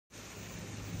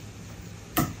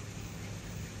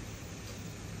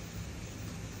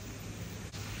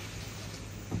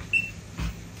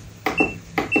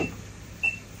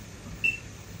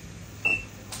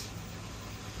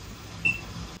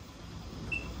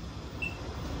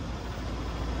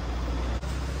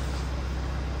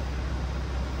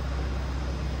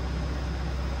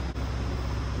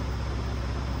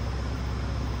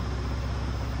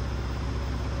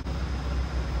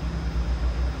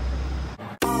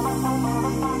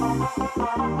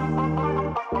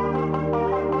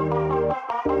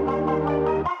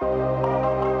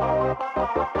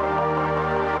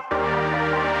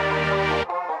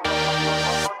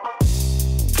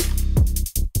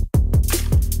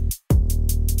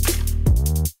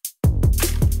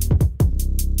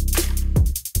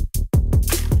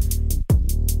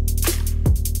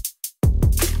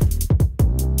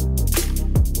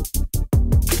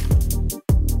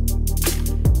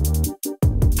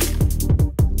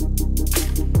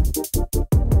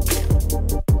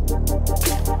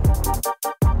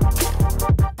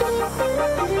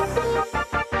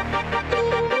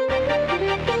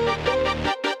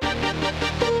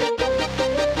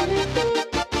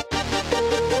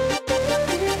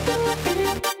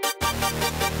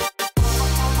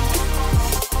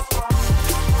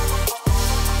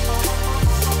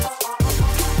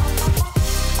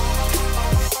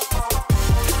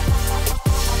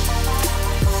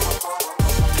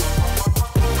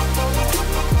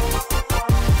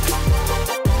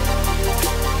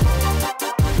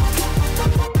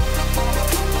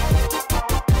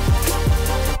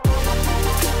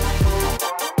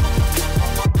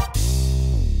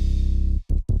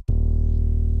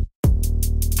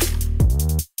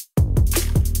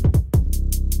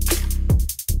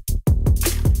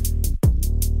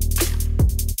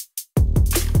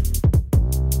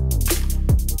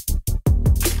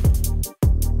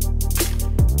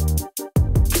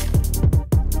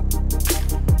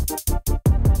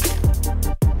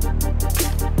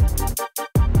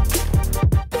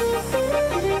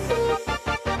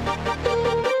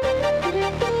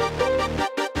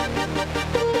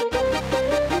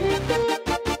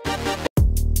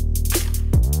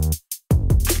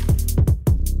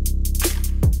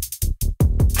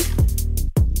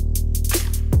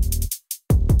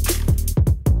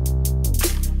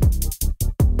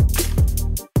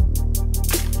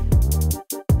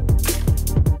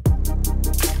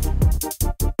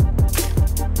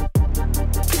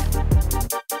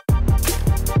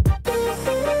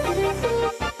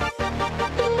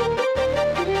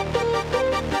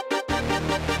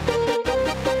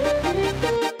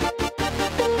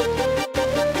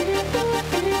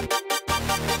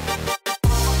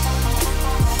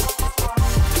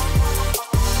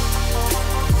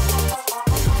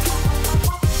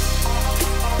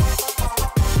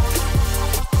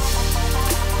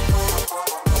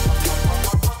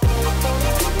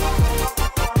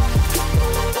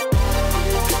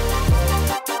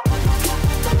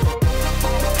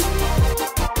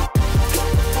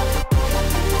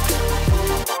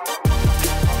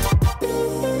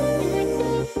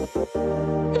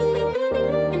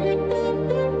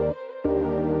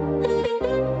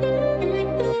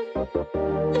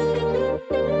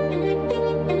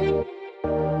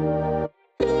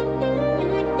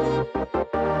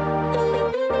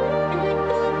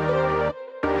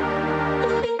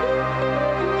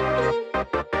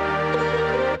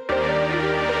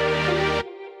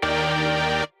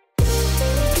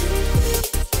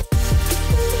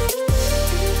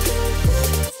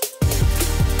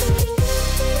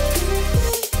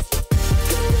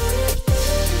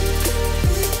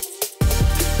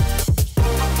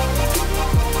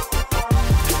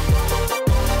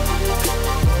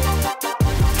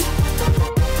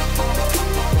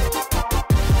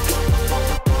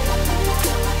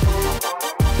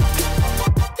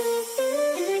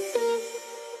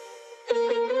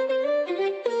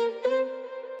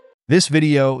This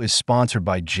video is sponsored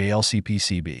by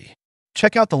jlcpcb.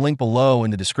 Check out the link below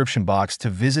in the description box to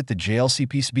visit the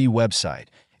jlcpcb website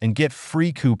and get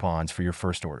free coupons for your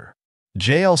first order.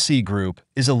 JLC Group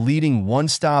is a leading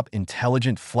one-stop,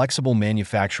 intelligent, flexible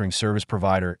manufacturing service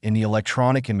provider in the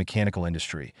electronic and mechanical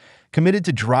industry, committed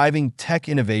to driving tech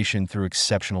innovation through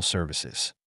exceptional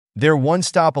services. Their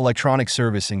one-stop electronic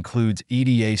service includes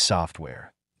EDA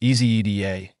software, Easy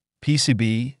EDA,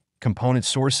 PCB, component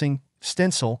sourcing,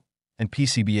 stencil, and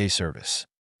PCBA service.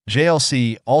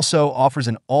 JLC also offers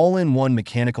an all-in-one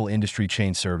mechanical industry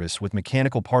chain service with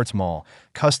mechanical parts mall,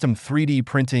 custom 3D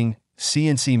printing,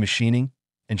 CNC machining,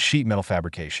 and sheet metal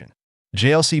fabrication.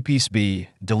 JLC PCB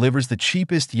delivers the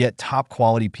cheapest yet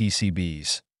top-quality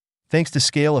PCBs, thanks to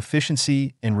scale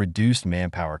efficiency and reduced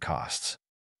manpower costs.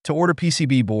 To order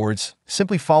PCB boards,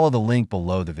 simply follow the link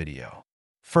below the video.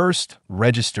 First,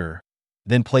 register,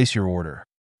 then place your order.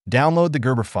 Download the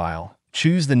Gerber file,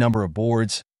 choose the number of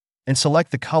boards, and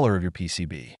select the color of your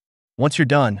PCB. Once you're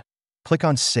done, click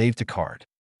on Save to Cart.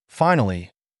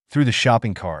 Finally, through the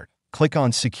shopping cart, click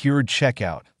on Secured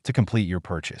Checkout to complete your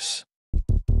purchase.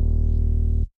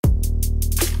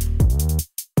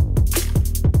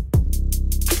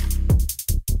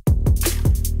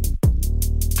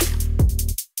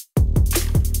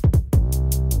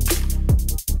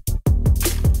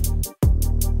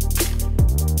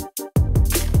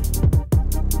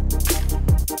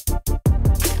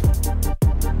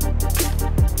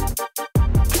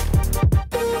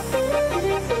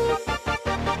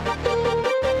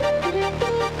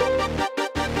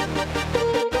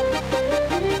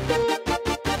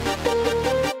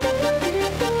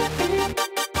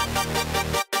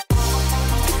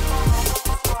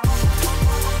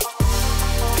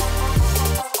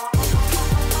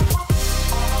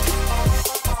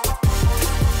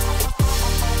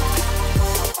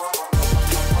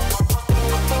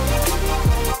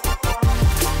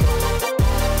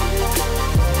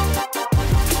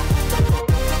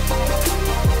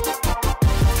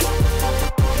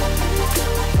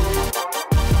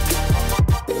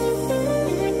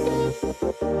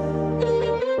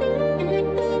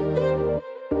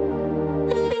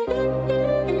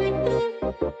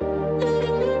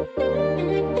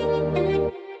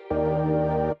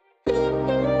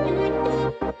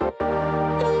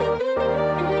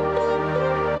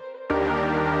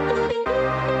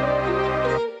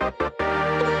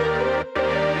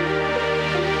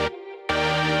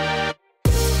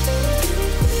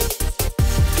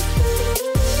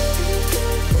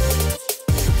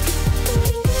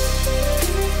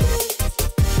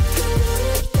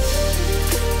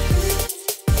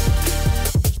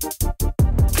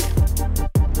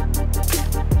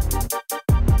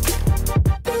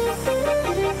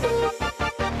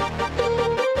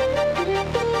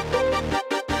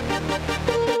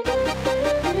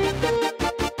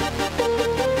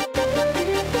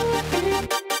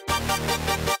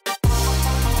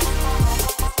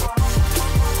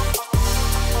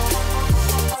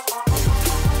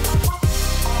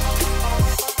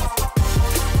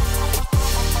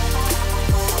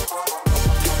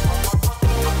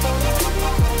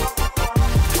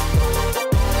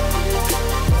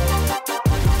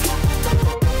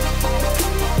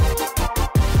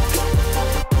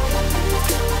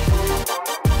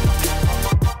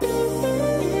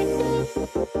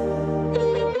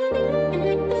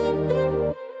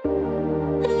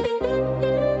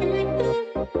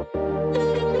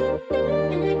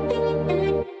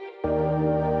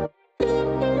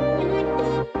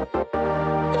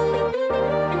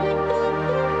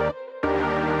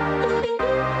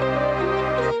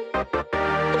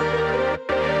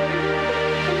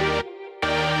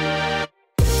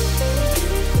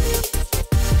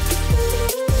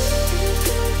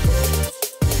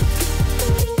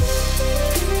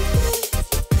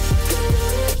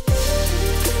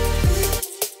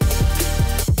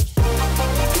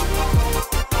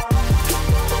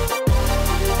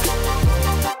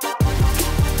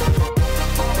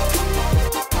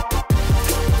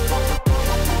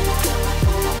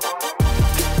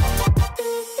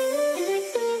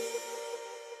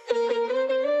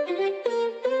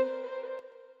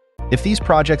 If these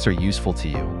projects are useful to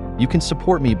you, you can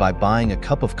support me by buying a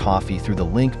cup of coffee through the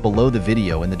link below the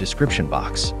video in the description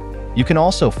box. You can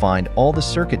also find all the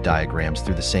circuit diagrams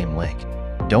through the same link.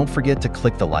 Don't forget to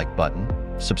click the like button,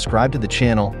 subscribe to the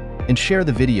channel, and share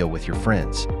the video with your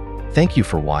friends. Thank you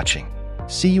for watching.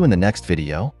 See you in the next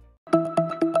video.